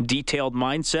aggressive, detailed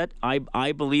mindset?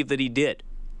 I believe that he did.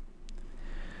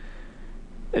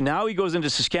 And now he goes into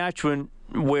Saskatchewan,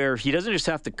 where he doesn't just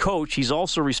have to coach, he's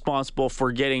also responsible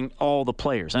for getting all the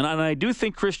players. And I do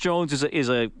think Chris Jones is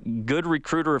a good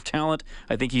recruiter of talent.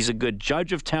 I think he's a good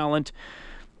judge of talent.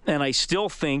 And I still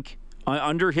think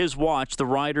under his watch, the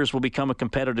Riders will become a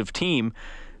competitive team,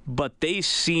 but they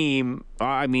didn't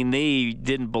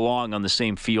belong on the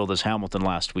same field as Hamilton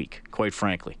last week, quite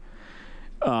frankly.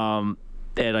 And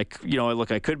I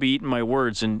could be eating my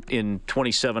words in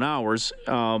 27 hours,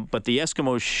 but the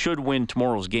Eskimos should win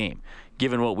tomorrow's game,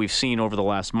 given what we've seen over the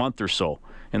last month or so,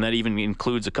 and that even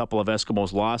includes a couple of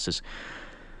Eskimos' losses.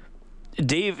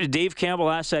 Dave Campbell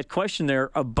asked that question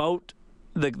there about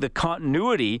the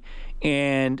continuity,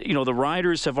 and the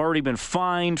Riders have already been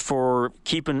fined for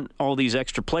keeping all these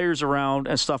extra players around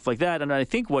and stuff like that. And I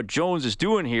think what Jones is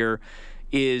doing here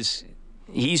is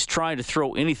he's trying to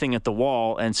throw anything at the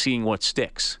wall and seeing what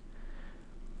sticks.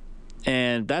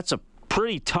 And that's a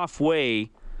pretty tough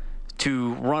way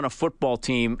to run a football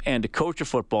team and to coach a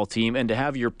football team and to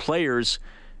have your players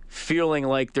feeling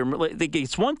like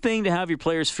it's one thing to have your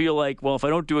players feel like, well, if I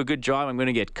don't do a good job, I'm going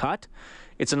to get cut.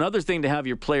 It's another thing to have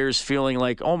your players feeling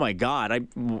like, oh my God,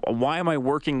 why am I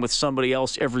working with somebody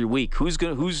else every week? Who's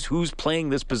playing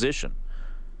this position?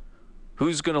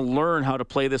 Who's going to learn how to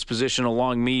play this position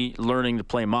along me learning to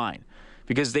play mine?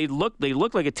 Because they look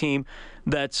like a team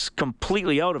that's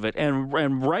completely out of it. And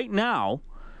right now,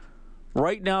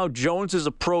 Jones's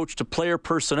approach to player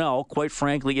personnel, quite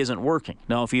frankly, isn't working.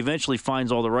 Now, if he eventually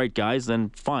finds all the right guys, then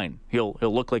fine, he'll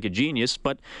look like a genius.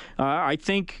 But I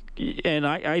think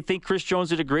Chris Jones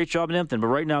did a great job in Edmonton. But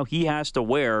right now, he has to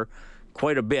wear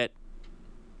quite a bit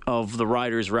of the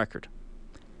Riders' record.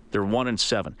 They're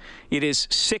 1-7. It is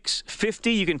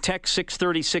 6:50. You can text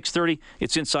 630.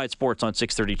 It's Inside Sports on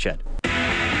 630 CHED.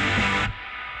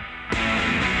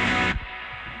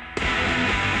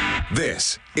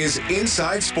 This is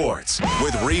Inside Sports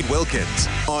with Reed Wilkins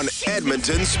on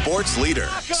Edmonton Sports Leader,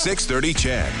 630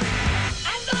 CHED.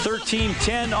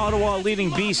 13-10, Ottawa leading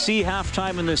BC,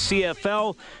 halftime in the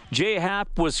CFL. Jay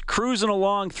Happ was cruising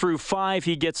along through 5.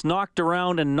 He gets knocked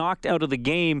around and knocked out of the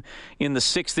game in the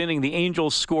 6th inning. The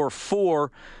Angels score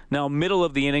 4. Now, middle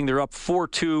of the inning, they're up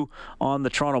 4-2 on the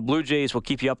Toronto Blue Jays. We'll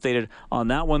keep you updated on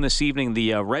that one this evening.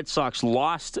 The Red Sox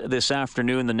lost this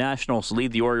afternoon. The Nationals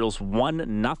lead the Orioles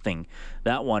 1-0.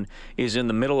 That one is in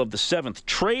the middle of the 7th.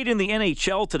 Trade in the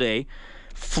NHL today.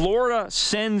 Florida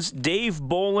sends Dave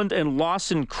Bolland and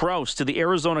Lawson Crouse to the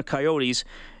Arizona Coyotes.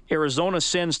 Arizona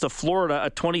sends to Florida a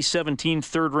 2017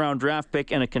 third-round draft pick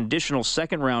and a conditional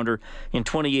second-rounder in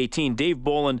 2018. Dave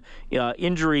Bolland,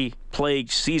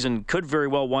 injury-plagued season, could very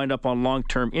well wind up on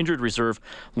long-term injured reserve.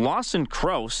 Lawson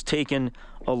Crouse, taken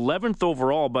 11th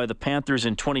overall by the Panthers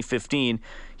in 2015.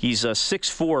 He's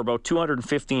 6'4", about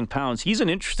 215 pounds. He's an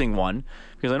interesting one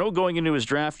because I know going into his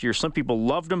draft year, some people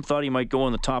loved him, thought he might go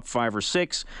in the top 5 or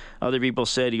 6. Other people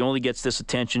said he only gets this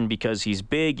attention because he's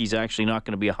big. He's actually not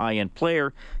going to be a high-end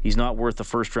player. He's not worth a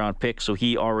first-round pick, so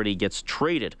he already gets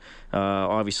traded.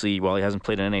 Obviously, well, he hasn't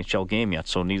played an NHL game yet,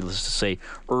 so needless to say,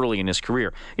 early in his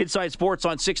career. Inside Sports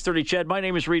on 630 CHED. My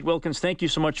name is Reed Wilkins. Thank you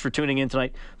so much for tuning in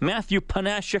tonight. Matthew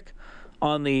Panashik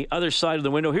on the other side of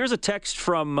the window. Here's a text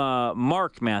from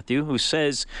Mark, Matthew, who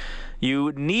says,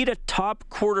 you need a top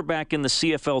quarterback in the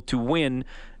CFL to win.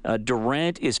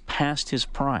 Durant is past his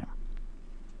prime.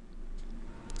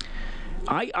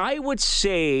 I would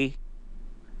say,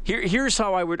 here's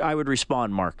how I would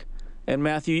respond, Mark. And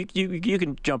Matthew, you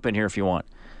can jump in here if you want.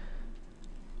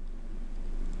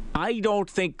 I don't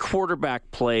think quarterback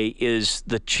play is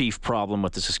the chief problem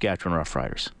with the Saskatchewan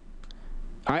Roughriders.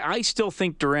 I still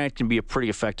think Durant can be a pretty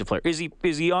effective player. Is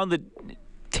he on the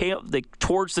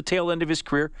towards the tail end of his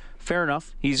career. Fair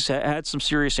enough. He's had some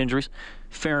serious injuries.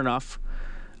 Fair enough.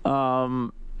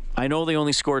 I know they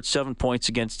only scored 7 points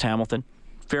against Hamilton.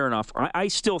 Fair enough. I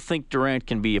still think Durant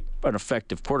can be an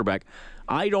effective quarterback.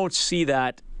 I don't see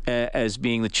that as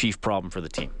being the chief problem for the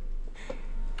team.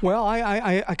 Well,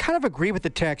 I kind of agree with the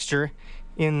texture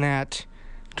in that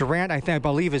Durant, I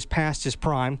believe, is past his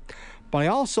prime. But I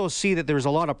also see that there's a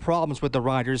lot of problems with the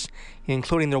Riders,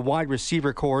 including their wide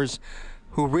receiver cores,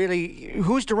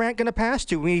 who's Durant going to pass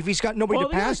to? I mean, if he's got nobody to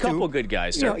pass to. Well, a couple good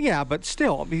guys there. Yeah, but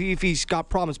still, if he's got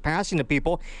problems passing to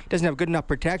people, doesn't have good enough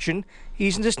protection,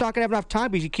 he's just not going to have enough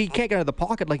time because he can't get out of the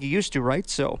pocket like he used to, right?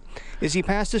 So, is he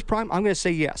past his prime? I'm going to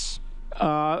say yes.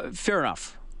 Fair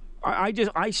enough.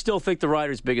 I still think the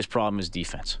Riders' biggest problem is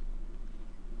defense.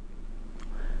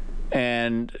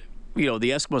 And, the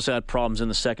Eskimos had problems in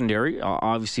the secondary.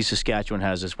 Obviously, Saskatchewan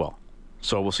has as well.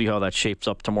 So we'll see how that shapes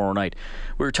up tomorrow night.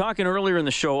 We were talking earlier in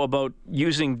the show about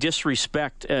using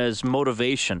disrespect as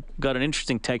motivation. Got an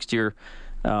interesting text here.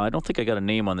 I don't think I got a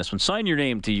name on this one. Sign your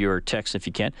name to your text if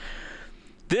you can.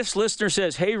 This listener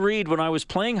says, "Hey, Reed, when I was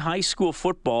playing high school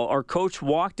football, our coach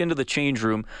walked into the change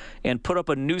room and put up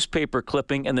a newspaper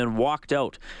clipping and then walked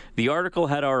out. The article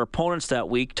had our opponents that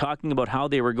week talking about how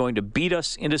they were going to beat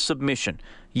us into submission.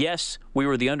 Yes, we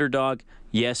were the underdog.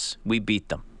 Yes, we beat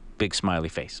them." Big smiley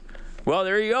face. Well,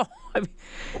 there you go. I mean,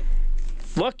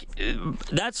 look,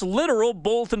 that's literal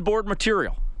bulletin board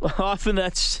material. Often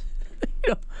that's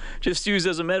just used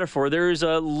as a metaphor. There is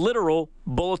a literal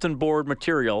bulletin board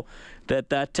material that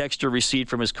texter received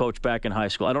from his coach back in high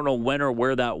school. I don't know when or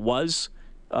where that was.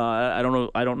 I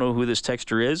don't know who this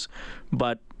texter is,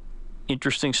 but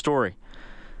interesting story.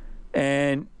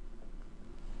 And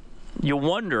you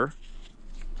wonder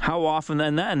how often,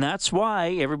 and that's why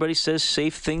everybody says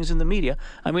safe things in the media.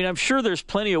 I mean, I'm sure there's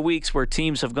plenty of weeks where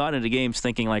teams have gone into games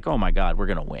thinking like, oh my God, we're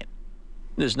going to win.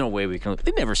 There's no way we can.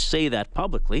 They never say that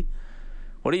publicly.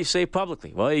 What do you say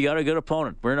publicly? Well, you got a good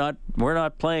opponent. We're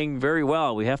not playing very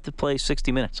well. We have to play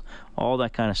 60 minutes. All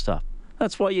that kind of stuff.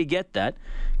 That's why you get that,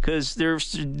 because they're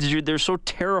so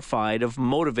terrified of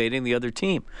motivating the other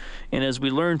team. And as we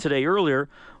learned today earlier,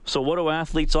 so what do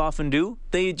athletes often do?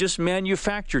 They just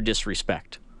manufacture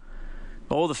disrespect.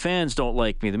 Oh, the fans don't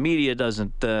like me. The media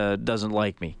doesn't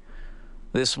like me.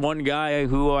 This one guy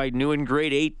who I knew in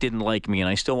grade 8 didn't like me, and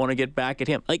I still want to get back at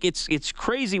him. Like, it's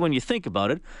crazy when you think about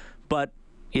it, but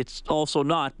it's also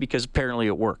not, because apparently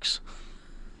it works.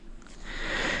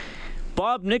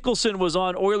 Bob Nicholson was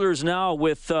on Oilers Now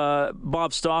with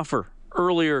Bob Stauffer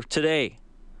earlier today.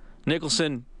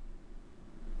 Nicholson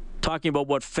talking about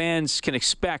what fans can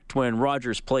expect when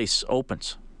Rogers Place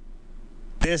opens.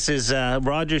 This is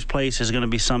Rogers Place is going to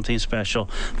be something special.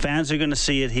 Fans are going to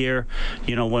see it here,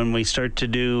 when we start to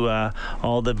do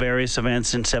all the various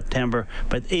events in September.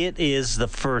 But it is the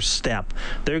first step.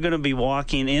 They're going to be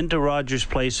walking into Rogers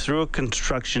Place through a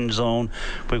construction zone.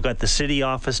 We've got the city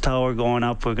office tower going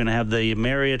up. We're going to have the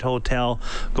Marriott Hotel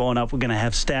going up. We're going to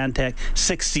have Stantec,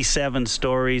 67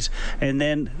 stories. And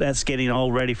then that's getting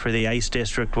all ready for the Ice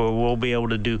District, where we'll be able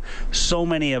to do so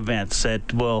many events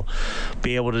that will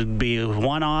be able to be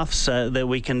one-offs that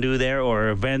we can do there, or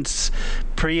events,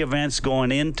 pre-events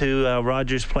going into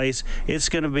Rogers Place. It's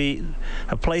going to be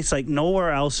a place like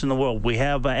nowhere else in the world. We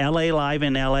have LA Live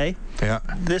in LA. Yeah.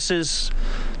 This is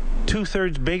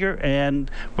 2/3 bigger,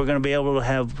 and we're going to be able to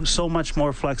have so much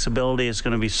more flexibility. It's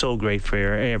going to be so great for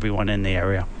everyone in the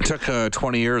area. It took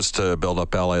 20 years to build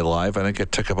up LA Live. I think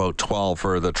it took about 12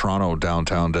 for the Toronto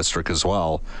downtown district as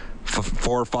well.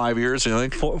 4 or 5 years, you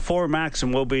think? Four max,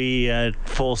 and we'll be at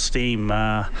full steam.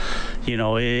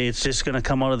 It's just going to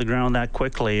come out of the ground that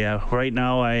quickly. Right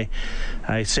now, I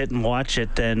sit and watch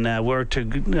it, and we're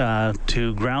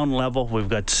to ground level. We've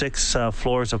got 6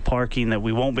 floors of parking that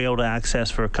we won't be able to access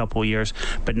for a couple of years,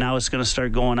 but now it's going to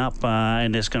start going up,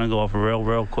 and it's going to go up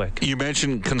real quick. You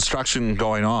mentioned construction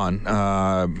going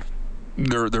on.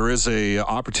 There is a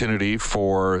opportunity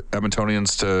for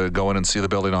Edmontonians to go in and see the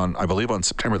building on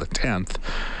September the 10th.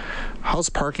 How's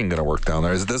parking going to work down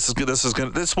there?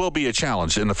 This will be a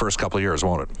challenge in the first couple of years,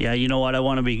 won't it? Yeah, you know what? I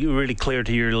want to be really clear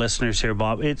to your listeners here,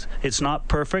 Bob. It's not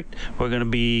perfect. We're going to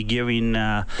be giving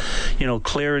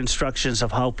clear instructions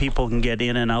of how people can get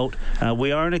in and out.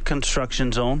 We are in a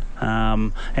construction zone,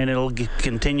 and it'll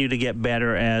continue to get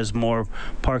better as more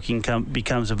parking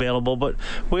becomes available. But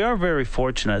we are very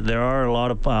fortunate. There are a lot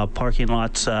of parking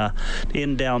lots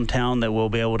in downtown that we'll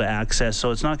be able to access, so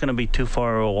it's not going to be too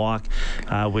far of a walk.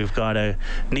 We've got got a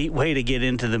neat way to get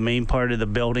into the main part of the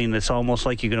building. It's almost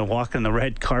like you're going to walk on the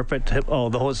red carpet,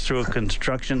 although it's through a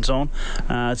construction zone.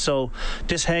 So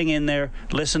just hang in there,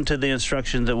 listen to the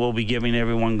instructions that we'll be giving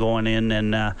everyone going in,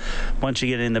 and once you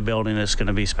get in the building, it's going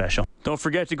to be special. Don't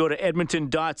forget to go to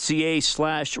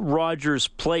edmonton.ca/Rogers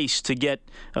Place to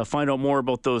find out more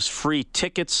about those free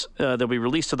tickets. They'll be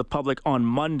released to the public on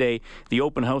Monday. The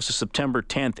open house is September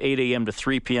 10th, 8 a.m. to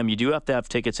 3 p.m. You do have to have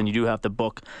tickets, and you do have to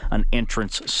book an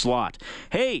entrance slot.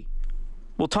 Hey,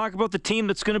 we'll talk about the team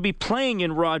that's going to be playing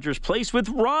in Rogers Place with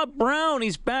Rob Brown.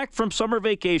 He's back from summer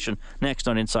vacation. Next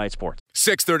on Inside Sports.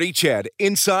 6:30 CHED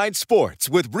Inside Sports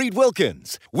with Reed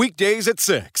Wilkins. Weekdays at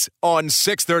 6 on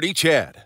 6:30 CHED.